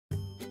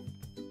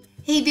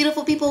Hey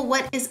beautiful people,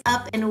 what is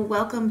up and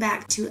welcome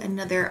back to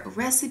another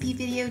recipe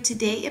video.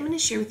 Today I'm going to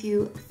share with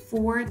you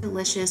 4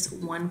 delicious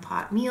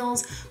one-pot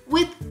meals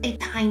with a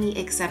tiny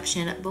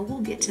exception, but we'll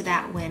get to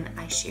that when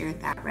I share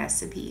that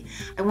recipe.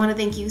 I want to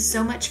thank you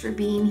so much for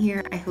being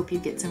here. I hope you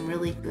get some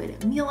really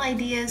good meal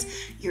ideas.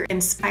 You're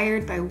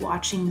inspired by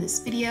watching this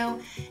video,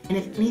 and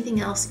if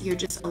anything else, you're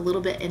just a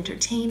little bit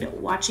entertained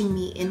watching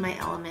me in my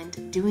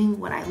element, doing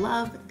what I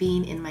love,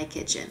 being in my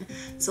kitchen.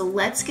 So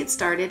let's get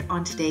started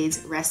on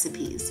today's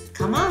recipes.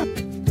 Come on.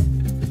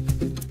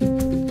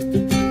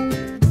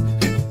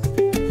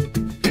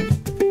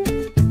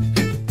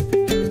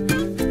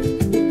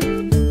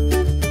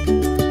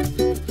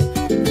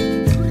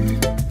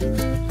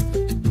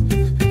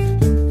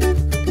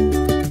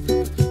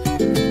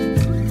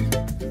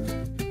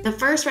 The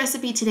first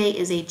recipe today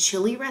is a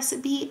chili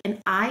recipe,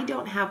 and I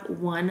don't have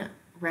one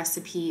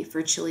recipe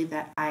for chili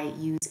that I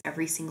use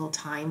every single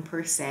time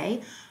per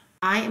se.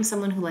 I am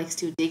someone who likes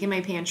to dig in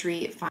my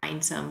pantry,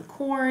 find some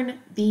corn,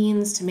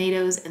 beans,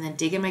 tomatoes, and then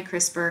dig in my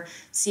crisper,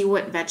 see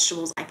what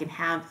vegetables I can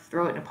have,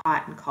 throw it in a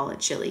pot, and call it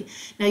chili.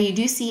 Now you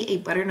do see a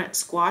butternut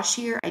squash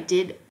here. I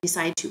did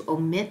decide to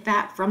omit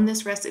that from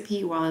this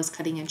recipe while I was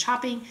cutting and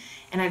chopping,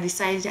 and I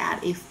decided to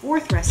add a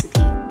 4th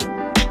recipe.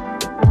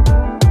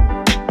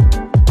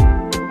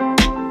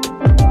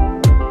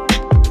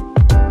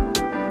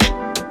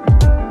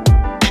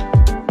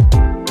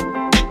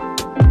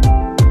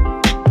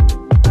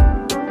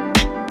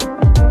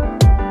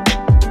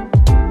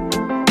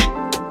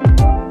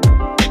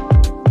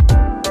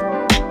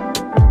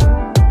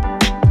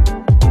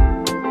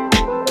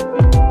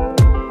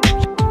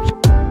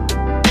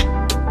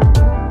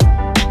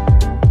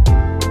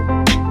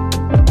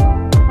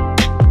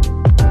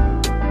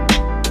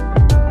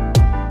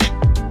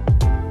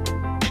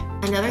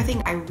 Another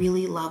thing I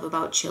really love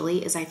about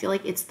chili is I feel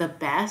like it's the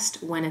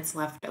best when it's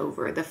left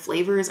over. The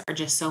flavors are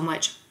just so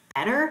much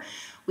better.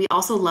 We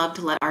also love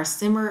to let ours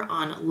simmer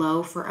on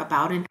low for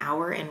about an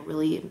hour and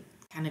really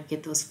kind of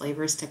get those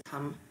flavors to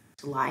come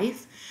to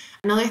life.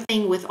 Another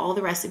thing with all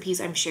the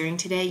recipes I'm sharing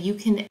today, you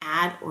can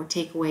add or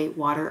take away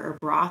water or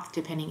broth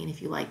depending on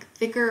if you like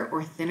thicker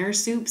or thinner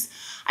soups.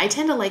 I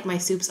tend to like my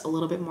soups a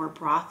little bit more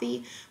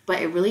brothy,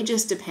 but it really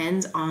just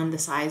depends on the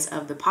size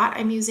of the pot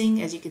I'm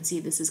using. As you can see,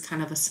 this is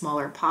kind of a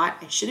smaller pot.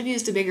 I should have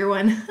used a bigger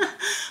one,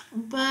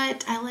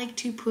 but I like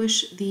to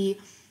push the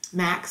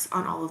max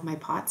on all of my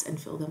pots and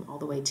fill them all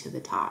the way to the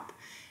top.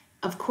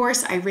 Of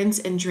course, I rinse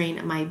and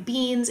drain my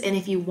beans, and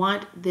if you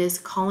want this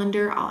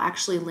colander, I'll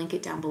actually link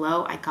it down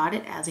below. I got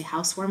it as a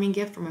housewarming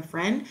gift from a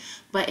friend,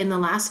 but in the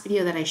last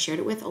video that I shared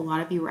it with, a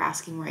lot of you were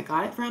asking where I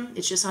got it from.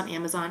 It's just on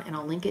Amazon, and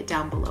I'll link it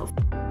down below.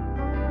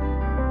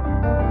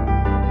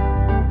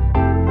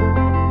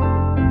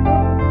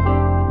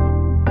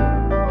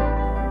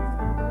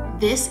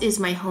 This is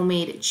my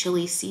homemade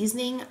chili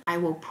seasoning. I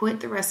will put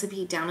the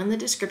recipe down in the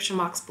description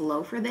box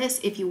below for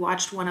this. If you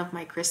watched one of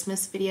my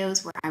Christmas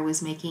videos where I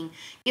was making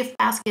gift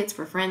baskets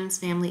for friends,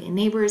 family, and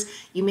neighbors,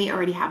 you may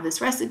already have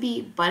this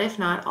recipe, but if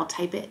not, I'll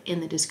type it in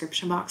the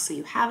description box so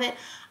you have it.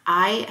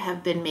 I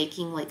have been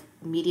making like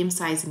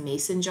medium-sized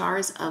mason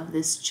jars of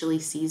this chili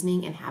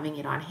seasoning and having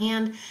it on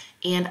hand,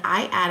 and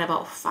I add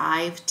about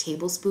 5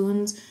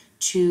 tablespoons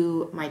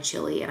to my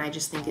chili, and I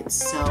just think it's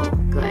so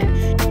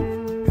good.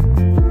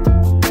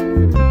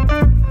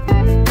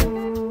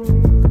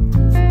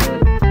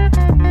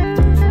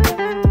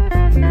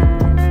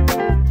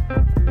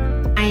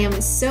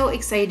 So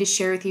excited to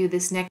share with you.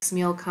 This next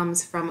meal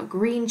comes from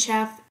Green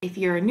Chef. If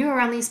you're new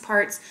around these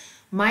parts,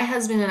 my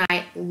husband and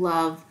I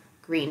love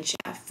Green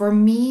Chef. For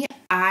me,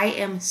 I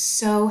am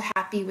so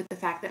happy with the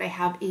fact that I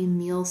have a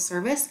meal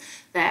service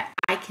that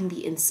I can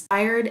be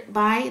inspired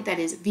by that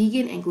is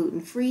vegan and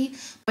gluten-free.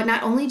 But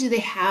not only do they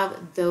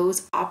have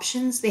those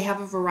options, they have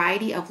a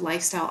variety of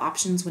lifestyle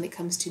options when it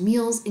comes to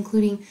meals,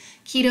 including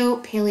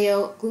keto,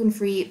 paleo,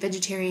 gluten-free,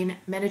 vegetarian,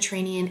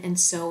 Mediterranean, and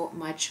so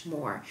much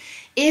more.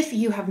 If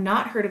you have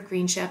not heard of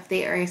Green Chef,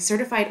 they are a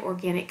certified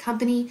organic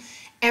company.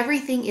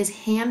 Everything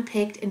is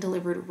hand-picked and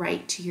delivered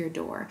right to your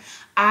door.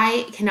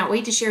 I cannot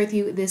wait to share with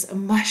you this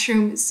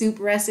mushroom soup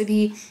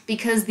recipe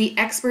because the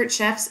expert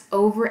chefs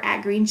over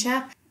at Green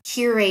Chef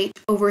curate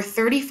over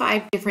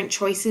 35 different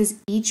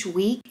choices each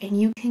week, and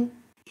you can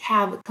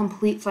have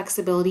complete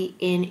flexibility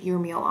in your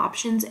meal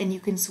options, and you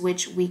can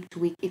switch week to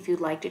week if you'd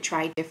like to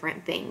try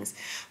different things.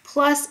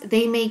 Plus,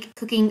 they make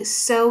cooking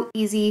so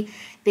easy.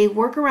 They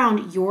work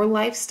around your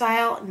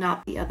lifestyle,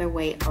 not the other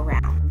way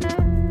around.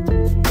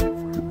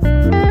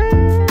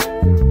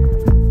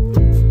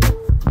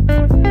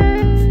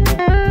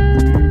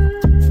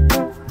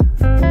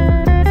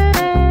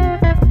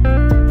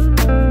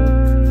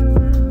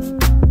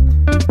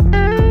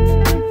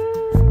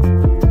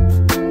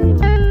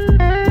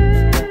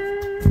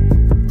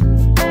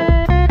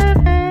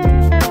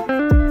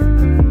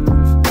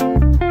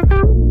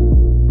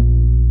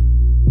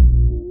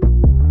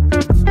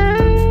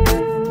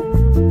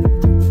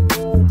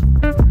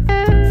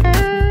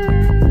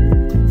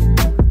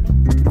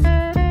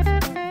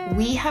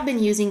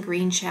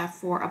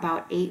 for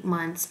about 8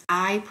 months.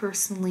 I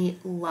personally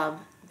love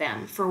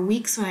them. For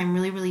weeks when I'm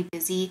really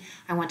busy,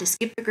 I want to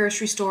skip the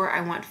grocery store, I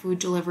want food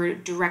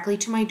delivered directly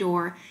to my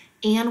door,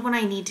 and when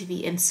I need to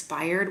be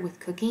inspired with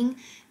cooking.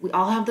 We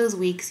all have those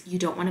weeks. You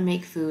don't want to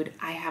make food.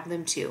 I have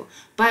them too.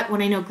 But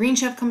when I know Green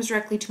Chef comes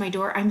directly to my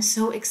door, I'm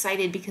so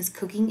excited because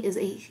cooking is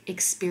an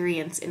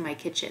experience in my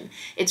kitchen.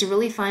 It's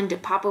really fun to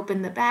pop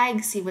open the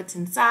bag, see what's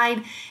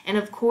inside, and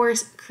of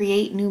course,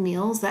 create new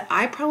meals that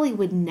I probably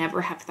would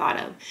never have thought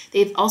of.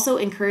 They've also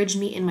encouraged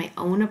me in my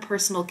own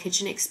personal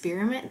kitchen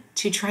experiment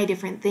to try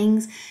different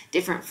things,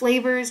 different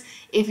flavors.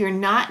 If you're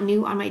not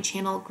new on my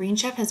channel, Green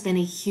Chef has been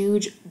a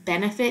huge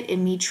benefit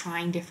in me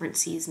trying different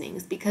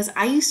seasonings because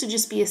I used to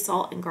just be a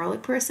salt and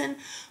garlic person,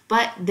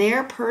 but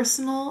their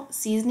personal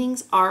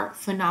seasonings are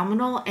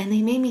phenomenal and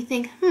they made me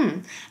think,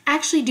 I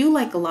actually do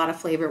like a lot of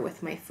flavor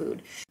with my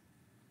food.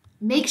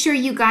 Make sure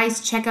you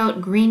guys check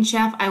out Green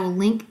Chef. I will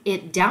link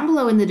it down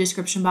below in the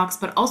description box,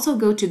 but also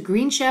go to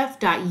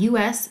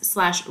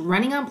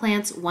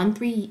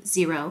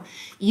greenchef.us/runningonplants130.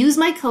 Use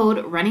my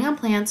code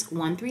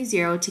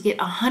runningonplants130 to get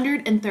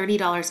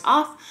 $130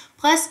 off,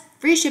 plus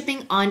free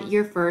shipping on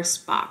your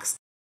first box.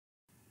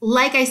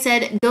 Like I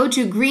said, go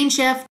to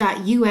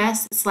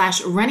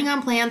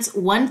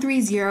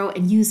greenchef.us/runningonplants130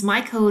 and use my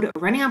code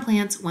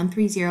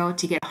runningonplants130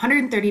 to get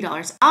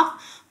 $130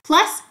 off,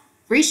 plus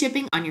free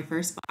shipping on your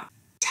first box.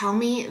 Tell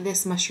me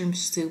this mushroom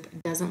soup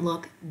doesn't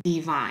look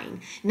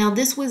divine. Now,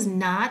 this was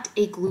not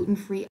a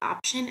gluten-free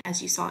option,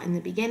 as you saw in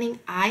the beginning.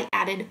 I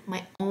added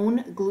my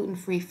own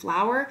gluten-free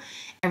flour.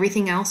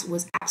 Everything else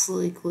was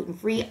absolutely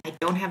gluten-free. I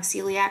don't have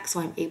celiac, so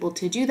I'm able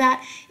to do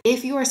that.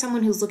 If you are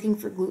someone who's looking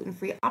for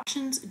gluten-free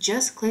options,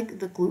 just click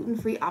the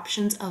gluten-free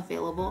options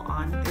available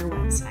on their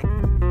website.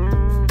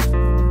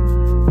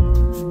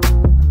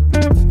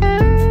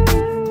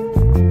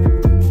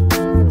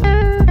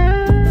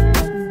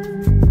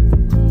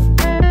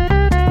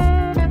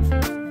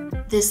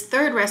 This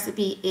third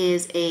recipe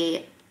is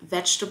a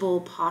vegetable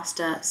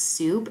pasta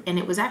soup, and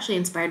it was actually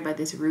inspired by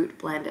this root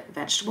blend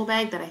vegetable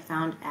bag that I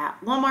found at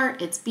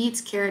Walmart. It's beets,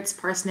 carrots,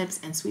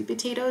 parsnips, and sweet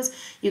potatoes.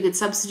 You could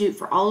substitute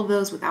for all of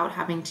those without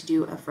having to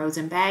do a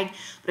frozen bag,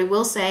 but I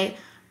will say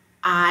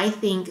I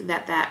think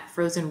that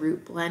frozen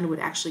root blend would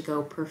actually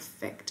go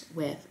perfect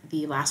with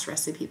the last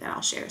recipe that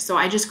I'll share. So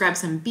I just grabbed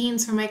some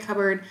beans from my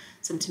cupboard,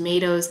 some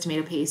tomatoes,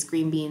 tomato paste,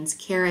 green beans,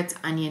 carrots,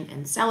 onion,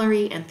 and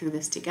celery, and threw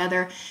this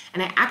together.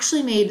 And I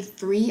actually made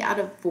 3 out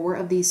of 4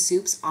 of these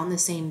soups on the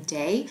same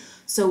day,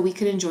 so we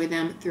could enjoy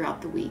them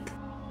throughout the week.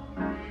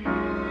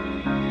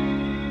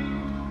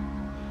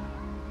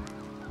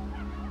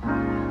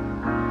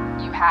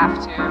 You have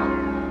to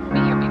be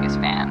your biggest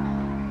fan.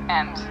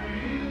 And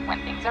when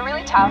things are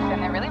really tough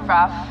and they're really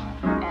rough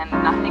and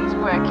nothing's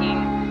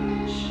working,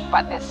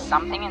 but there's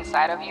something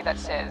inside of you that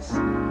says,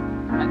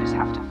 I just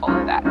have to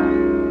follow that.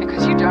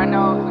 Because you don't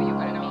know who you're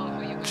going to meet,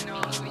 who you're going to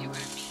meet, who you're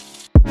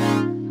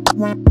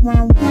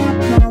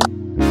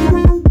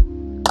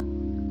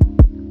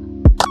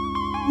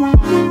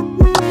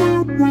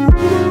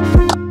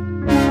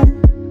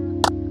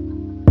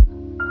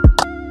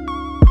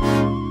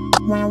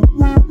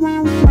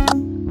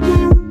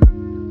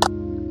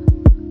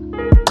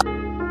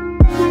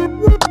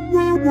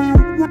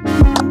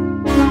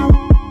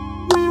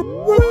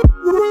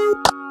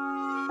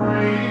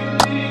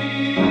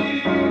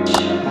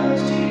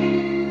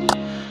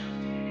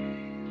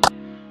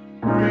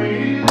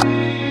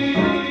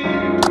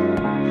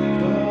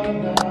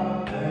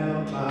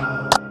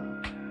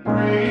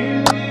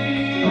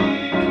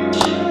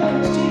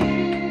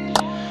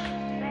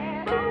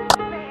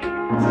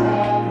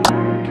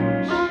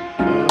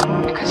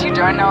because you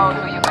don't know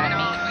who you're going to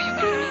meet, who you're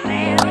going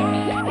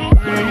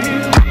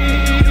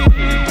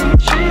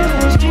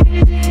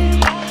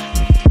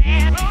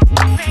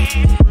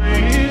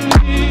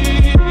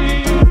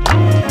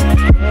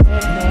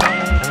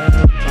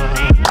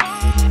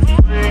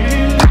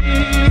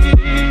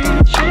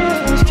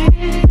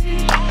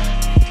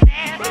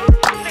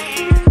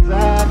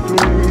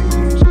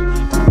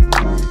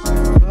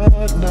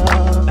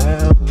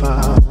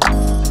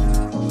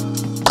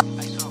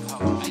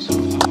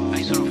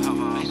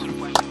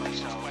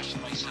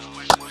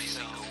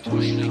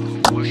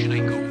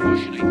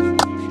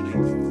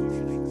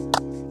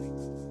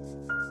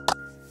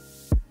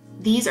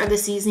These are the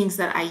seasonings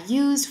that I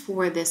used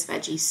for this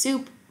veggie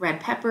soup: red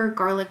pepper,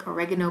 garlic,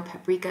 oregano,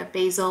 paprika,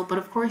 basil, but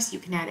of course you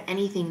can add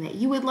anything that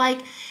you would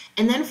like.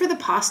 And then for the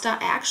pasta,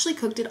 I actually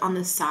cooked it on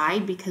the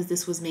side because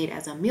this was made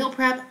as a meal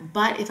prep,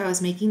 but if I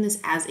was making this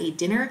as a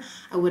dinner,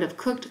 I would have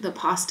cooked the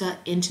pasta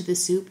into the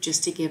soup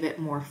just to give it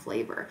more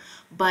flavor.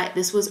 But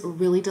this was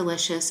really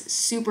delicious,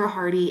 super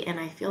hearty, and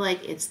I feel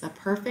like it's the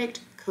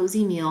perfect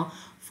cozy meal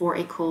for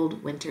a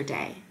cold winter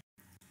day.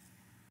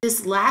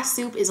 This last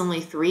soup is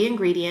only 3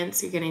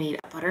 ingredients. You're going to need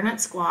a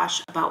butternut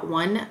squash, about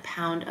 1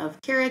 pound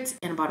of carrots,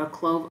 and about a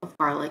clove of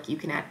garlic. You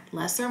can add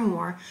less or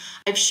more.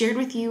 I've shared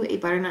with you a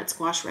butternut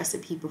squash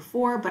recipe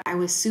before, but I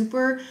was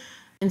super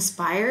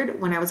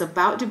inspired when I was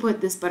about to put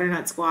this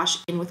butternut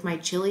squash in with my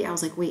chili. I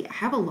was like, wait, I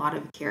have a lot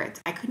of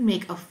carrots. I could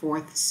make a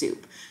fourth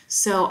soup.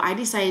 So I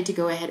decided to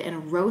go ahead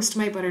and roast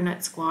my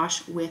butternut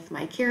squash with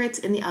my carrots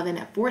in the oven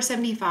at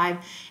 475.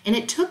 And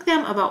it took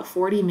them about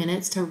 40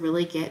 minutes to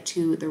really get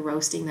to the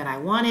roasting that I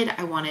wanted.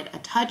 I wanted a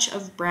touch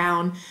of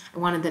brown. I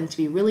wanted them to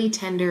be really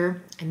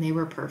tender, and they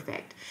were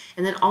perfect.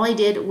 And then all I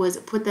did was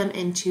put them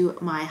into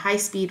my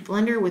high-speed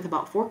blender with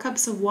about 4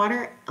 cups of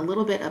water, a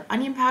little bit of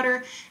onion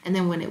powder, and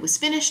then when it was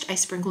finished, I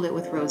sprinkled it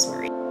with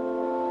rosemary.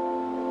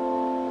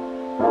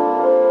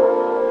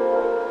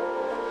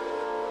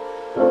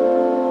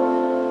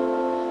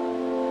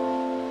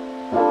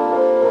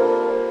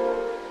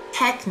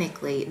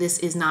 Technically, this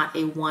is not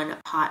a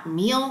one-pot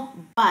meal,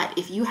 but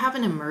if you have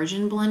an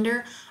immersion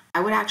blender, I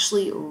would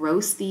actually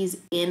roast these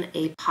in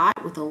a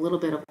pot with a little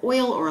bit of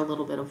oil or a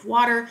little bit of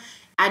water,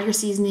 add your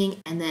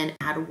seasoning, and then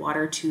add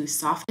water to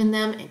soften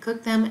them and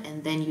cook them,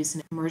 and then use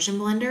an immersion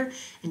blender.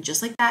 And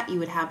just like that, you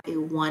would have a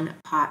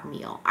one-pot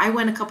meal. I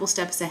went a couple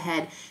steps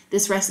ahead.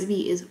 This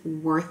recipe is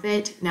worth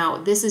it. Now,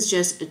 this is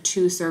just a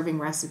 2-serving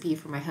recipe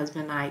for my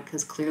husband and I,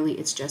 because clearly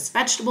it's just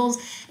vegetables,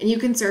 and you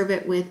can serve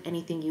it with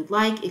anything you'd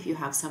like. If you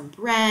have some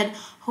bread,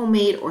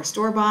 homemade or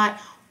store-bought,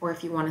 or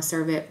if you want to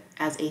serve it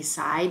as a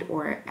side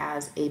or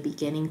as a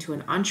beginning to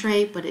an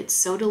entree, but it's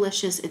so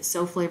delicious, it's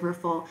so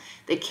flavorful.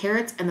 The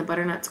carrots and the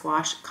butternut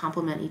squash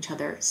complement each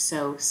other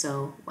so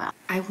well.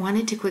 I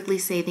wanted to quickly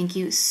say thank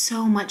you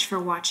so much for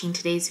watching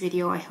today's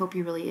video. I hope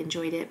you really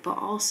enjoyed it, but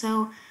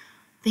also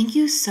thank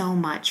you so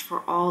much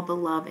for all the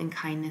love and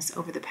kindness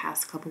over the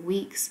past couple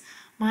weeks.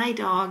 My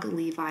dog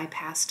Levi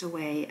passed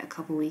away a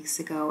couple weeks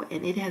ago,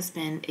 and it has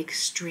been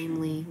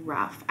extremely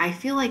rough. I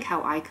feel like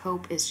how I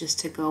cope is just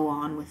to go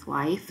on with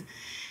life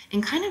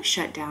and kind of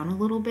shut down a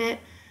little bit.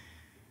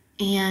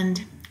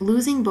 And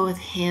losing both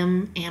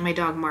him and my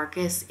dog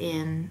Marcus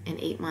in an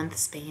 8-month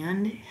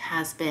span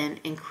has been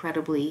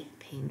incredibly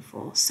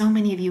painful. So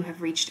many of you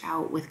have reached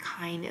out with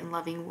kind and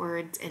loving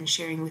words and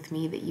sharing with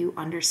me that you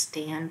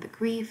understand the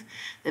grief,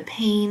 the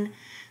pain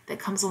that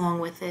comes along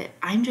with it.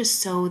 I'm just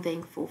so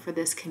thankful for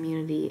this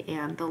community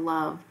and the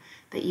love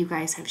that you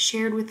guys have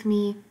shared with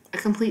me, a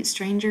complete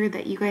stranger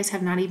that you guys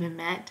have not even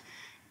met.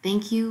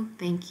 Thank you,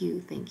 thank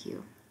you, thank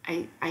you.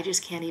 I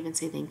just can't even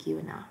say thank you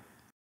enough.